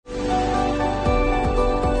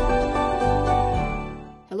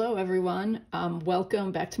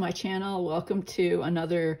Welcome back to my channel. Welcome to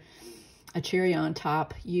another A Cherry on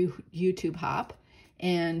Top YouTube hop.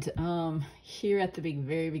 And here at the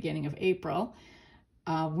very beginning of April,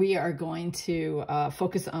 we are going to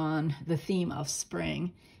focus on the theme of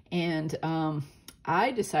spring. And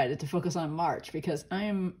I decided to focus on March because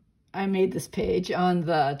I made this page on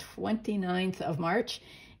the 29th of March,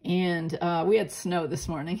 and we had snow this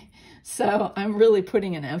morning. So I'm really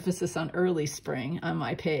putting an emphasis on early spring on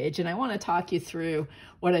my page. And I want to talk you through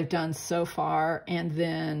what I've done so far. And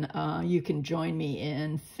then you can join me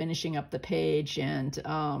in finishing up the page and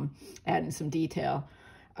adding some detail.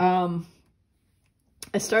 I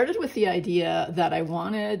started with the idea that I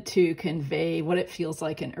wanted to convey what it feels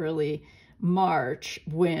like in early March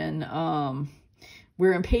when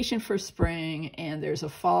we're impatient for spring and there's a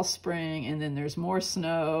fall spring and then there's more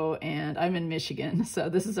snow, and I'm in Michigan, so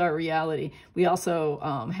this is our reality. We also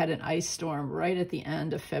had an ice storm right at the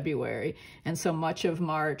end of February, and so much of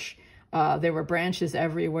March there were branches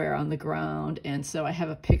everywhere on the ground, and so I have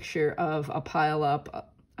a picture of a pile up.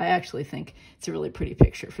 I actually think it's a really pretty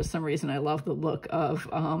picture. For some reason, I love the look of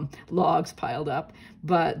logs piled up,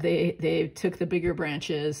 but they took the bigger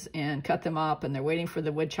branches and cut them up, and they're waiting for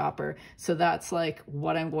the wood chopper. So that's like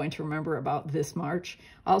what I'm going to remember about this March.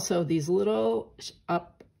 Also, these little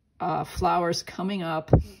flowers coming up.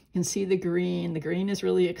 You can see the green. The green is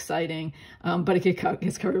really exciting, but it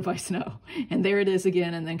gets covered by snow. And there it is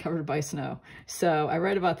again, and then covered by snow. So I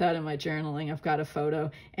write about that in my journaling. I've got a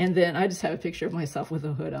photo. And then I just have a picture of myself with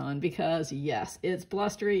a hood on because, yes, it's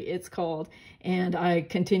blustery, it's cold, and I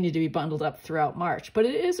continue to be bundled up throughout March. But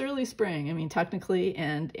it is early spring, I mean, technically,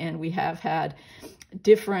 and we have had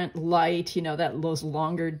different light, you know, those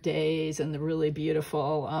longer days and the really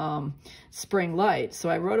beautiful spring light. So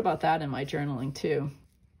I wrote about that in my journaling too.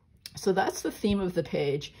 So that's the theme of the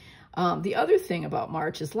page. The other thing about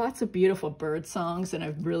March is lots of beautiful bird songs, and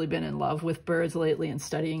I've really been in love with birds lately and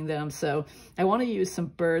studying them. So I want to use some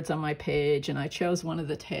birds on my page, and I chose one of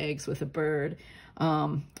the tags with a bird.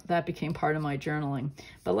 That became part of my journaling.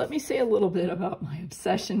 But let me say a little bit about my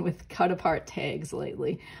obsession with cut apart tags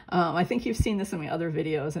lately. I think you've seen this in my other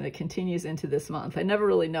videos, and it continues into this month. I never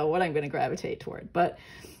really know what I'm going to gravitate toward, but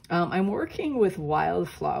I'm working with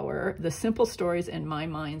Wildflower, the Simple Stories in My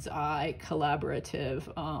Mind's Eye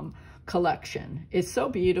collaborative collection. It's so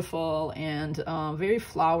beautiful and very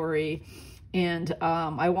flowery, and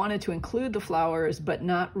I wanted to include the flowers, but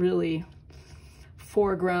not really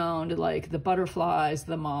foreground like the butterflies,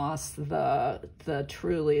 the moss, the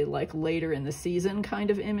truly like later in the season kind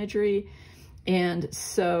of imagery. And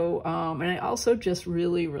so, and I also just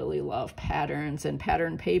really, really love patterns and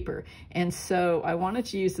pattern paper. And so I wanted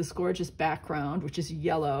to use this gorgeous background, which is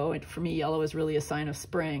yellow. And for me, yellow is really a sign of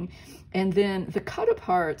spring. And then the cut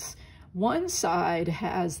aparts, one side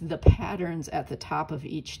has the patterns at the top of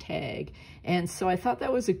each tag. And so I thought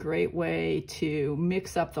that was a great way to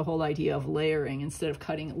mix up the whole idea of layering. Instead of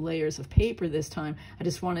cutting layers of paper this time, I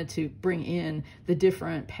just wanted to bring in the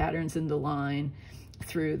different patterns in the line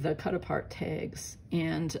through the cut apart tags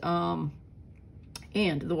and the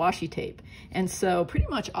washi tape. And so pretty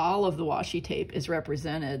much all of the washi tape is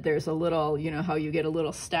represented. There's a little, you know how you get a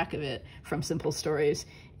little stack of it from Simple Stories,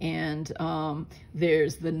 and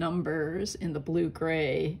there's the numbers in the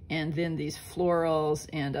blue-gray, and then these florals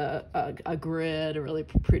and a grid, a really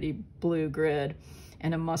pretty blue grid,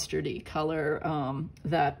 and a mustardy color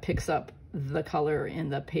that picks up the color in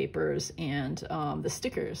the papers and the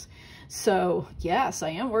stickers. So yes, I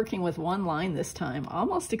am working with one line this time,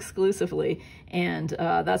 almost exclusively, and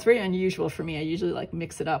that's very unusual for me. I usually like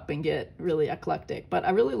mix it up and get really eclectic, but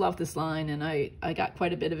I really love this line, and I got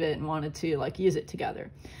quite a bit of it and wanted to like use it together.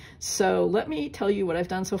 So let me tell you what I've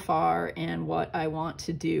done so far and what I want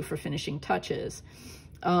to do for finishing touches.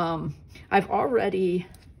 I've already,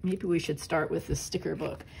 maybe we should start with the sticker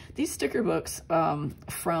book. These sticker books from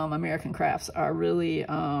American Crafts are really,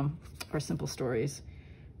 or Simple Stories.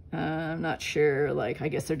 I'm not sure, like, I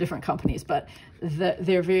guess they're different companies, but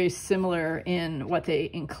they're very similar in what they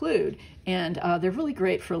include. And they're really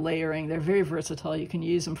great for layering. They're very versatile. You can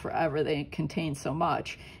use them forever. They contain so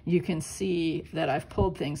much. You can see that I've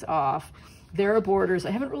pulled things off. There are borders.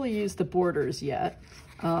 I haven't really used the borders yet,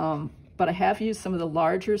 but I have used some of the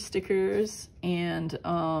larger stickers and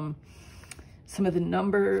some of the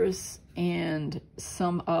numbers and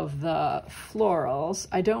some of the florals.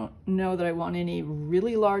 I don't know that I want any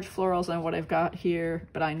really large florals on what I've got here,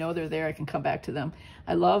 but I know they're there. I can come back to them.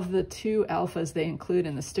 I love the two alphas they include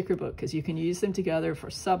in the sticker book because you can use them together for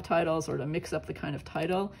subtitles or to mix up the kind of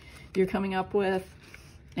title you're coming up with.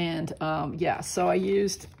 And yeah, so I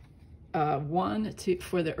used one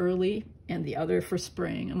for the early and the other for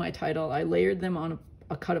spring. And my title, I layered them on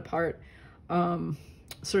a cut apart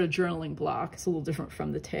sort of journaling block. It's a little different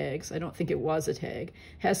from the tags. I don't think it was a tag. It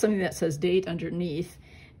has something that says date underneath.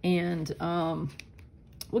 And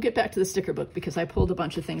we'll get back to the sticker book because I pulled a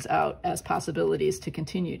bunch of things out as possibilities to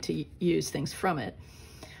continue to use things from it.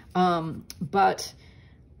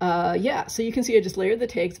 Yeah, so you can see I just layered the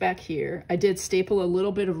tags back here. I did staple a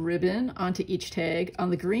little bit of ribbon onto each tag. On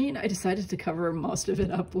the green, I decided to cover most of it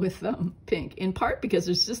up with pink, in part because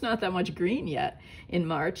there's just not that much green yet in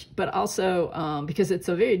March, but also because it's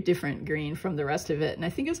a very different green from the rest of it. And I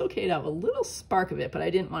think it's okay to have a little spark of it, but I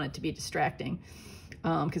didn't want it to be distracting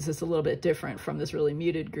because it's a little bit different from this really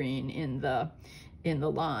muted green in the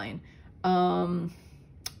line.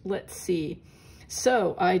 Let's see.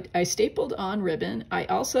 So I stapled on ribbon. I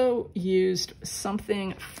also used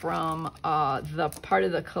something from the part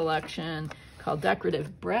of the collection called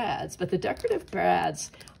Decorative Brads, but the Decorative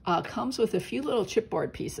Brads comes with a few little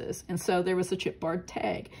chipboard pieces. And so there was a chipboard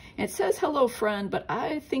tag. And it says, hello friend, but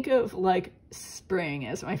I think of like spring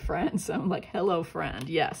as my friend. So I'm like, hello friend,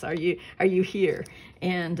 yes, are you here?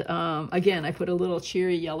 And again, I put a little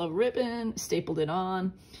cheery yellow ribbon, stapled it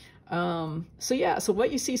on. So yeah, so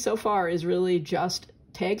what you see so far is really just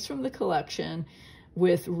tags from the collection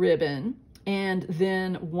with ribbon. And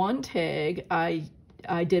then one tag, I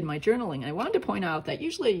did my journaling. I wanted to point out that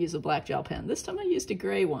usually I use a black gel pen. This time I used a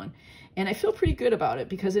gray one. And I feel pretty good about it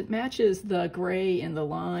because it matches the gray in the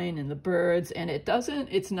line and the birds. And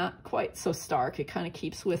it's not quite so stark. It kind of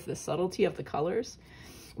keeps with the subtlety of the colors.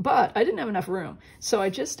 But I didn't have enough room, so I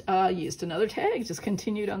just used another tag, just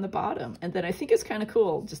continued on the bottom. And then I think it's kind of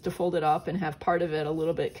cool just to fold it up and have part of it a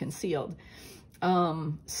little bit concealed.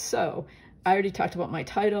 So I already talked about my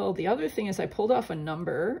title. The other thing is I pulled off a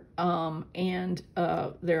number, and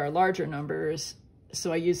there are larger numbers.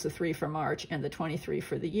 So I used the 3 for March and the 23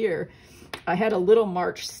 for the year. I had a little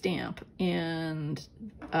March stamp, and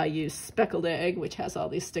I used speckled egg, which has all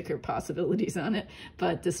these sticker possibilities on it,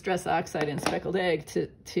 but Distress Oxide and speckled egg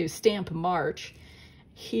to stamp March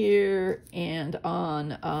here and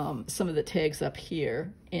on some of the tags up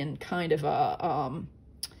here in kind of a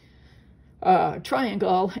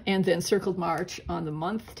triangle, and then circled March on the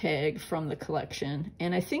month tag from the collection.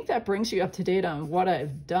 And I think that brings you up to date on what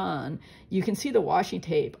I've done. You can see the washi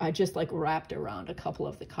tape. I just like wrapped around a couple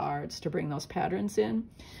of the cards to bring those patterns in.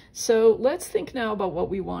 So let's think now about what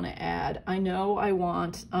we want to add. I know I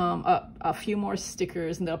want a few more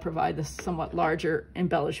stickers, and they'll provide the somewhat larger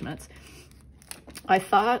embellishments. I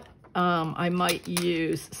thought I might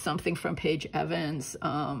use something from Paige Evans'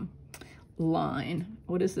 line.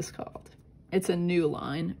 What is this called? It's a new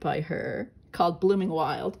line by her called Blooming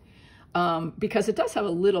Wild, because it does have a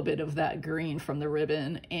little bit of that green from the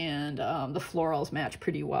ribbon, and the florals match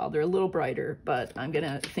pretty well. They're a little brighter, but I'm going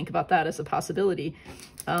to think about that as a possibility.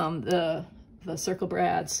 The circle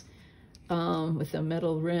brads with the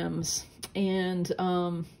metal rims, and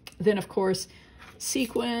then, of course,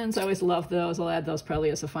 sequins. I always love those. I'll add those probably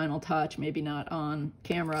as a final touch, maybe not on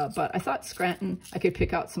camera, but I thought Scranton, I could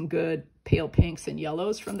pick out some good pale pinks and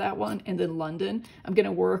yellows from that one. And then London, I'm going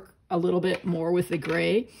to work a little bit more with the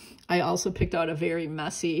gray. I also picked out a very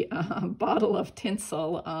messy bottle of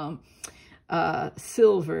tinsel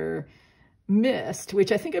silver mist,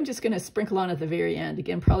 which I think I'm just going to sprinkle on at the very end.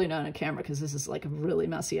 Again, probably not on camera because this is like really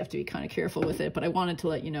messy. You have to be kind of careful with it, but I wanted to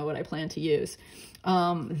let you know what I plan to use.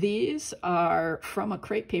 These are from a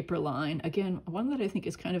crepe paper line. Again, one that I think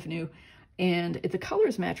is kind of new, and the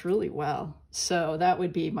colors match really well. So that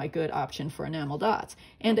would be my good option for enamel dots.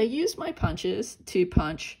 And I used my punches to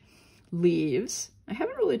punch leaves. I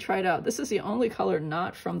haven't really tried out. This is the only color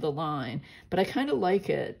not from the line, but I kind of like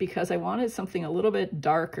it because I wanted something a little bit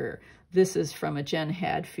darker. This is from a Jen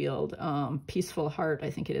Hadfield, Peaceful Heart, I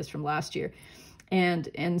think it is, from last year. And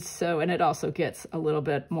it also gets a little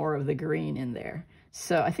bit more of the green in there.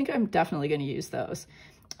 So I think I'm definitely going to use those.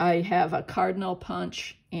 I have a cardinal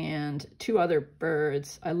punch and 2 other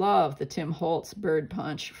birds. I love the Tim Holtz bird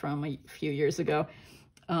punch from a few years ago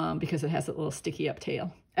because it has a little sticky up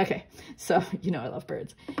tail. Okay, so you know I love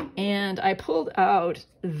birds. And I pulled out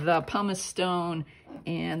the pumice stone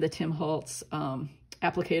and the Tim Holtz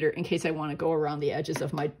applicator in case I want to go around the edges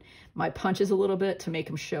of my punches a little bit to make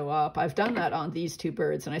them show up. I've done that on these 2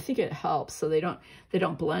 birds, and I think it helps so they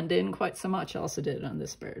don't blend in quite so much. I also did it on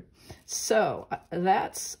this bird. So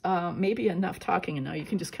that's maybe enough talking, and now you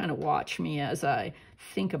can just kind of watch me as I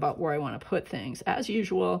think about where I want to put things. As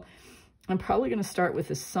usual, I'm probably going to start with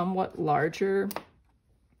the somewhat larger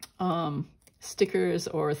stickers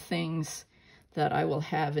or things that I will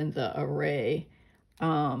have in the array,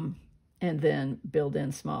 and then build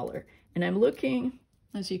in smaller. And I'm looking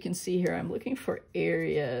as you can see here, I'm looking for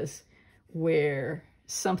areas where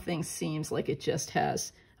something seems like it just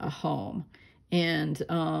has a home. And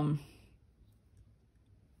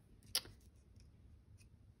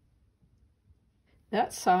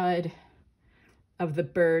that side of the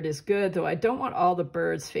bird is good, though I don't want all the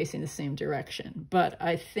birds facing the same direction. But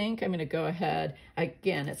I think I'm going to go ahead.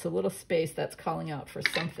 Again, it's a little space that's calling out for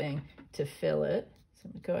something to fill it. So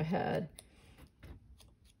I'm going to go ahead.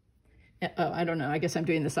 Oh, I don't know. I guess I'm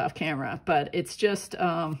doing this off camera, but it's just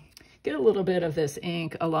get a little bit of this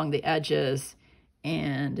ink along the edges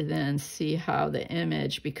and then see how the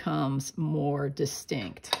image becomes more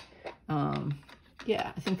distinct.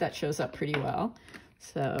 Yeah, I think that shows up pretty well.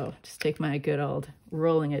 So just take my good old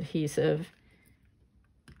rolling adhesive.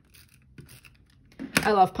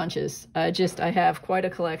 I love punches. I have quite a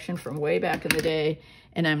collection from way back in the day,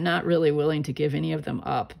 and I'm not really willing to give any of them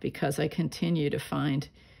up because I continue to find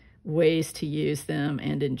ways to use them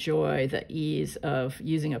and enjoy the ease of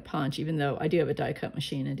using a punch, even though I do have a die cut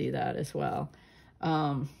machine and do that as well.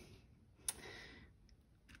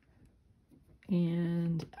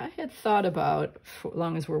 And I had thought about, for as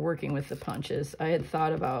long as we're working with the punches, I had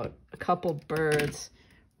thought about a couple birds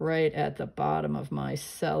right at the bottom of my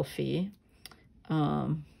selfie,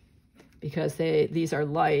 because these are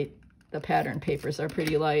light. The pattern papers are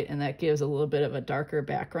pretty light, and that gives a little bit of a darker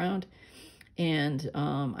background. And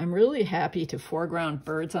I'm really happy to foreground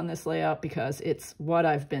birds on this layout because it's what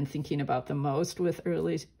I've been thinking about the most with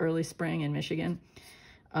early spring in Michigan.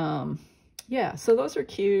 Yeah, so those are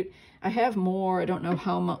cute. I have more. I don't know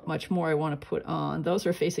how much more I want to put on. Those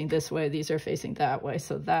are facing this way. These are facing that way,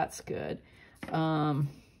 so that's good. I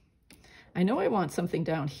know I want something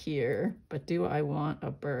down here, but do I want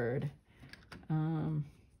a bird?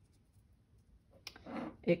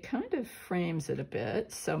 It kind of frames it a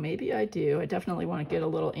bit, so maybe I do. I definitely want to get a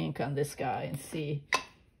little ink on this guy and see.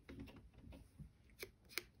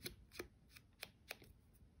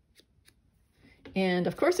 And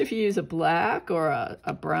of course, if you use a black or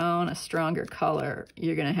a brown, a stronger color,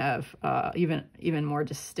 you're going to have even more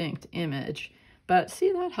distinct image. But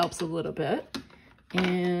see, that helps a little bit.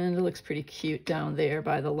 And it looks pretty cute down there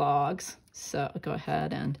by the logs. So I'll go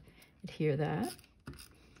ahead and adhere that.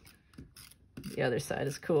 The other side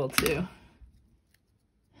is cool too.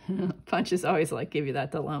 Punches always like give you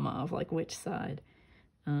that dilemma of like which side.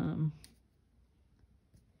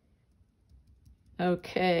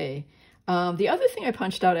 Okay. The other thing I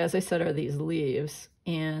punched out, as I said, are these leaves.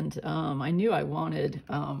 And I knew I wanted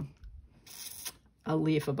a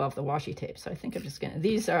leaf above the washi tape. So I think I'm just gonna,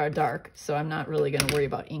 these are dark, so I'm not really gonna worry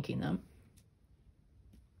about inking them.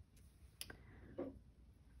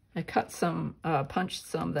 I cut some, punched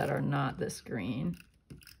some that are not this green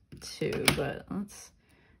too, but let's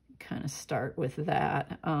kind of start with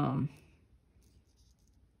that.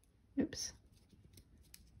 Oops.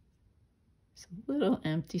 There's a little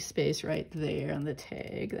empty space right there on the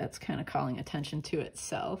tag. That's kind of calling attention to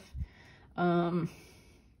itself.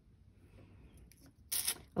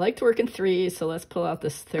 I like to work in threes, so let's pull out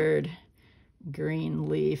this third green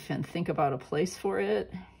leaf and think about a place for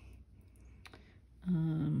it.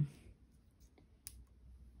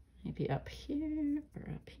 Maybe up here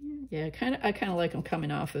or up here. Yeah, I kind of like them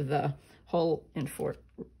coming off of the hole in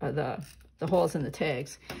the holes in the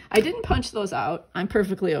tags. I didn't punch those out. I'm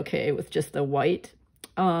perfectly okay with just the white.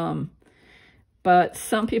 But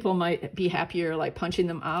some people might be happier like punching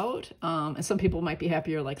them out, and some people might be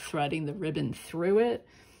happier like threading the ribbon through it.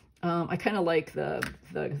 I kind of like the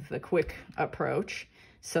quick approach.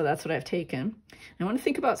 So that's what I've taken. I want to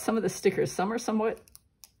think about some of the stickers. Some are somewhat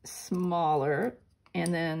smaller,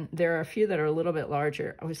 and then there are a few that are a little bit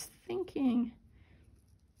larger. I was thinking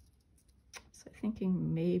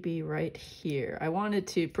maybe right here. I wanted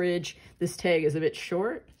to bridge, this tag is a bit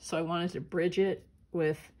short, so I wanted to bridge it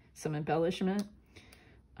with some embellishment.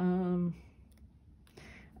 I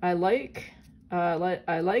like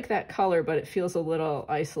that color, but it feels a little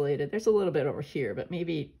isolated. There's a little bit over here, but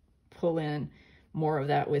maybe pull in more of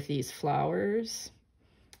that with these flowers.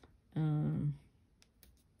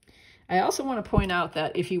 I also want to point out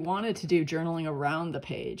that if you wanted to do journaling around the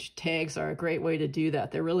page, tags are a great way to do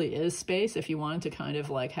that. There really is space if you wanted to kind of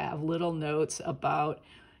like have little notes about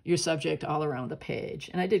your subject all around the page.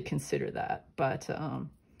 And I did consider that, but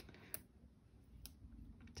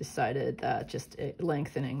decided that just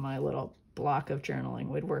lengthening my little block of journaling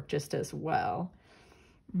would work just as well.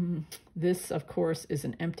 This, of course, is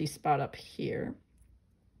an empty spot up here.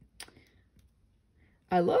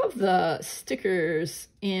 I love the stickers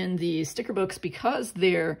in the sticker books because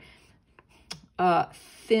they're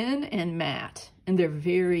thin and matte. and they're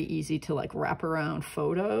very easy to like wrap around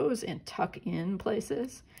photos and tuck in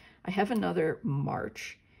places. I have another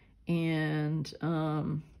March, and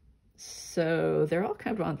so they're all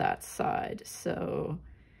kind of on that side. So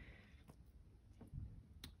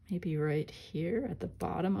maybe right here at the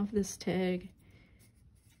bottom of this tag.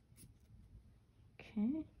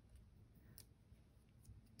 Okay.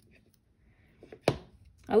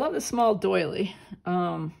 I love the small doily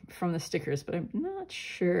from the stickers, but I'm not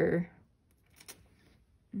sure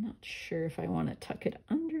if I want to tuck it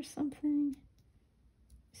under something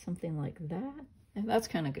like that. And that's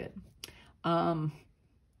kind of good.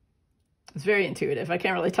 It's very intuitive. I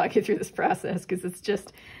can't really talk you through this process because it's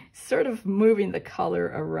just sort of moving the color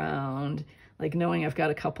around. Like knowing I've got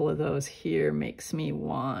a couple of those here makes me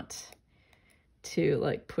want to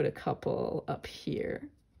like put a couple up here.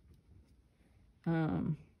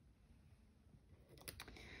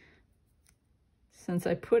 Since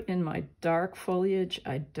I put in my dark foliage,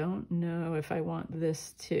 I don't know if I want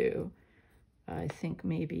this too. I think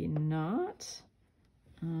maybe not.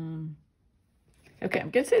 Okay, I'm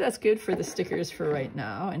gonna say that's good for the stickers for right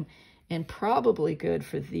now, and probably good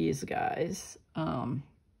for these guys. I'm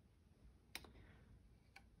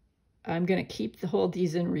gonna hold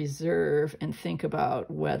these in reserve and think about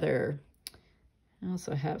whether, I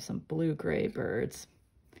also have some blue-gray birds.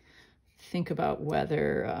 Think about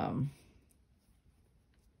whether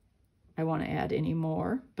I want to add any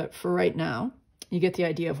more, but for right now, you get the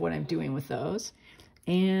idea of what I'm doing with those.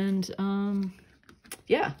 And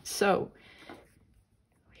yeah, so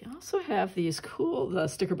we also have these cool, the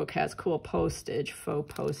sticker book has cool postage,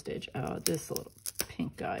 faux postage. Oh, this little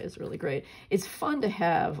pink guy is really great. It's fun to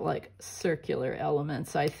have like circular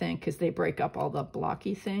elements, I think, because they break up all the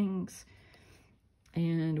blocky things.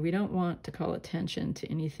 And we don't want to call attention to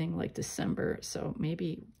anything like December, so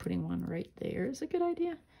maybe putting one right there is a good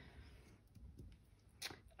idea.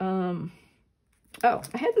 Oh,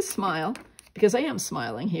 I had to smile because I am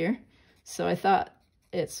smiling here. So I thought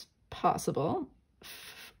it's possible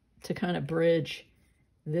to kind of bridge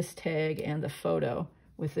this tag and the photo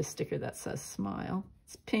with this sticker that says smile.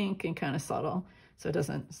 It's pink and kind of subtle, so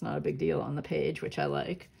it's not a big deal on the page, which I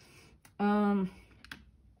like.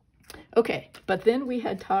 Okay, but then we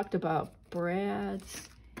had talked about brads.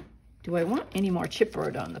 Do I want any more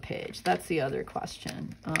chipboard on the page? That's the other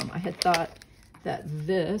question. I had thought that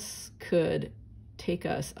this could take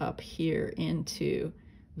us up here into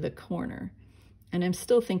the corner. And I'm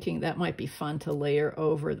still thinking that might be fun to layer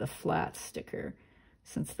over the flat sticker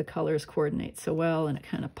since the colors coordinate so well and it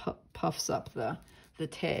kind of puffs up the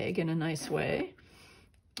tag in a nice way.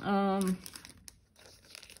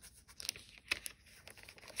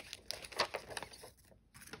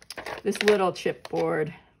 This little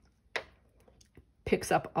chipboard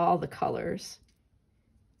picks up all the colors.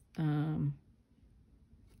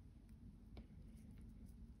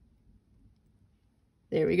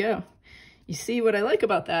 There we go. You see what I like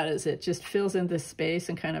about that is it just fills in this space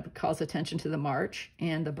and kind of calls attention to the march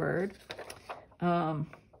and the bird.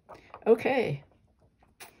 Okay.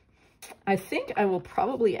 I think I will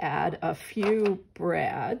probably add a few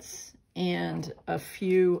brads and a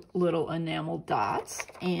few little enamel dots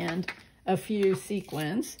and a few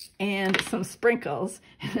sequins and some sprinkles.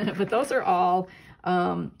 But those are all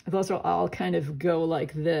kind of go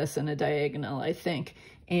like this in a diagonal, I think.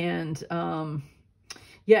 And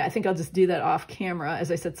yeah, I think I'll just do that off camera.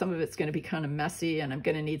 As I said, some of it's going to be kind of messy and I'm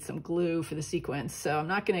going to need some glue for the sequence. So I'm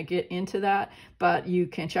not going to get into that, but you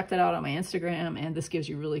can check that out on my Instagram. And this gives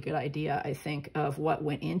you a really good idea, I think, of what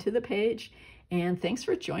went into the page. And thanks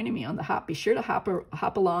for joining me on the hop. Be sure to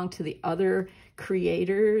hop along to the other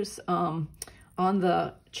creators on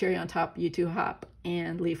the Cherry on Top YouTube hop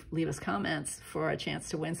and leave us comments for a chance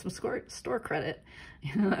to win some store credit.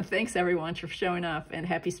 Thanks everyone for showing up and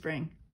happy spring.